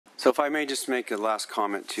So if I may just make a last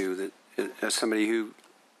comment too, that as somebody who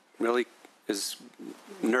really is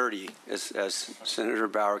nerdy, as Senator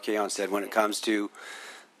Bauer-Kayon said, when it comes to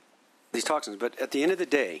these toxins. But at the end of the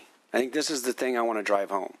day, I think this is the thing I want to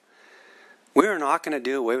drive home. We are not going to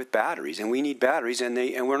do away with batteries, and we need batteries, and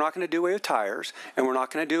we're not going to do away with tires, and we're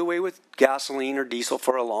not going to do away with gasoline or diesel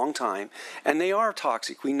for a long time, and they are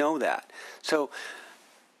toxic. We know that. So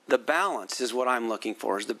the balance is what I'm looking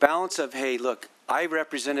for, is the balance of, hey, look, I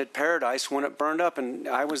represented Paradise when it burned up, and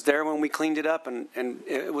I was there when we cleaned it up, and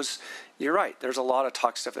it was, you're right, there's a lot of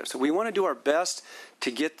toxic stuff there. So we want to do our best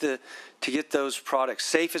to get those products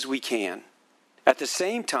safe as we can. At the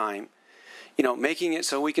same time, you know, making it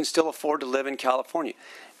so we can still afford to live in California.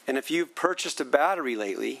 And if you've purchased a battery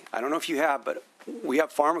lately, I don't know if you have, but we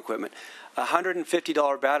have farm equipment, a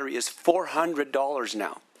 $150 battery is $400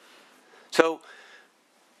 now. So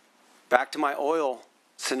back to my oil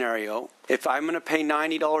scenario, if I'm going to pay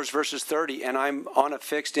 $90 versus $30 and I'm on a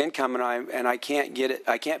fixed income and I can't get it,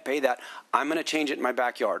 I can't pay that, I'm going to change it in my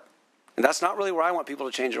backyard. And that's not really where I want people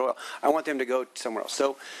to change their oil. I want them to go somewhere else.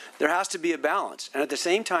 So there has to be a balance. And at the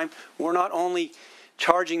same time, we're not only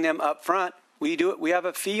charging them up front, we have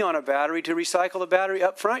a fee on a battery to recycle the battery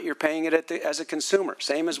up front. You're paying it as a consumer,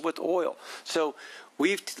 same as with oil. So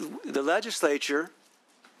the legislature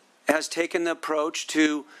has taken the approach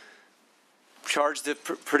to charge the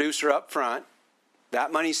producer up front.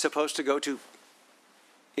 That money's supposed to go to,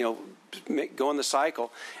 you know, go in the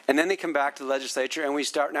cycle, and then they come back to the legislature, and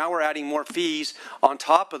we're adding more fees on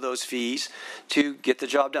top of those fees to get the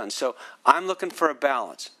job done. So I'm looking for a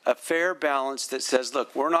balance, a fair balance that says,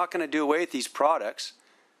 look, we're not going to do away with these products.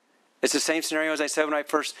 It's the same scenario as I said when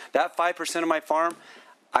that 5% of my farm,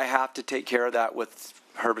 I have to take care of that with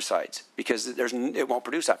herbicides because it won't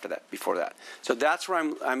produce before that. So that's where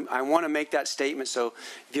I want to make that statement. So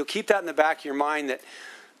if you'll keep that in the back of your mind, that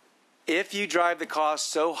if you drive the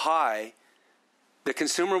cost so high, the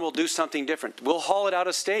consumer will do something different. We'll haul it out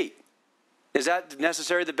of state. Is that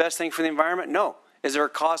necessarily the best thing for the environment? No. Is there a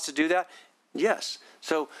cost to do that? Yes.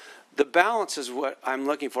 So the balance is what I'm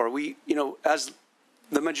looking for. As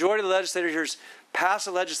the majority of the legislators pass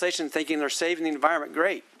a legislation thinking they're saving the environment,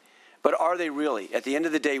 great. But are they really? At the end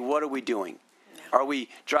of the day, what are we doing? Yeah. Are we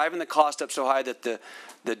driving the cost up so high that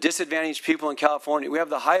the disadvantaged people in California, we have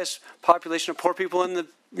the highest population of poor people in the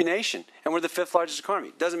nation, and we're the 5th largest economy.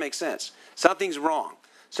 It doesn't make sense. Something's wrong.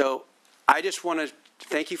 So I just want to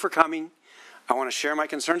thank you for coming. I want to share my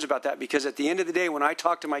concerns about that because at the end of the day, when I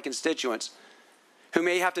talk to my constituents who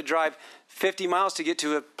may have to drive 50 miles to get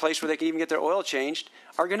to a place where they can even get their oil changed,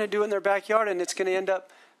 are going to do it in their backyard, and it's going to end up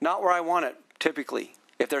not where I want it typically,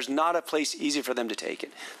 if there's not a place easy for them to take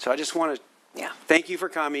it. So I just want to thank you for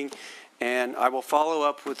coming. And I will follow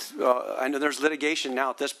up with, I know there's litigation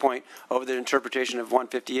now at this point over the interpretation of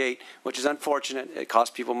 158, which is unfortunate. It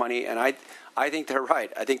costs people money, and I think they're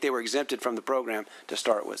right. I think they were exempted from the program to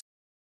start with.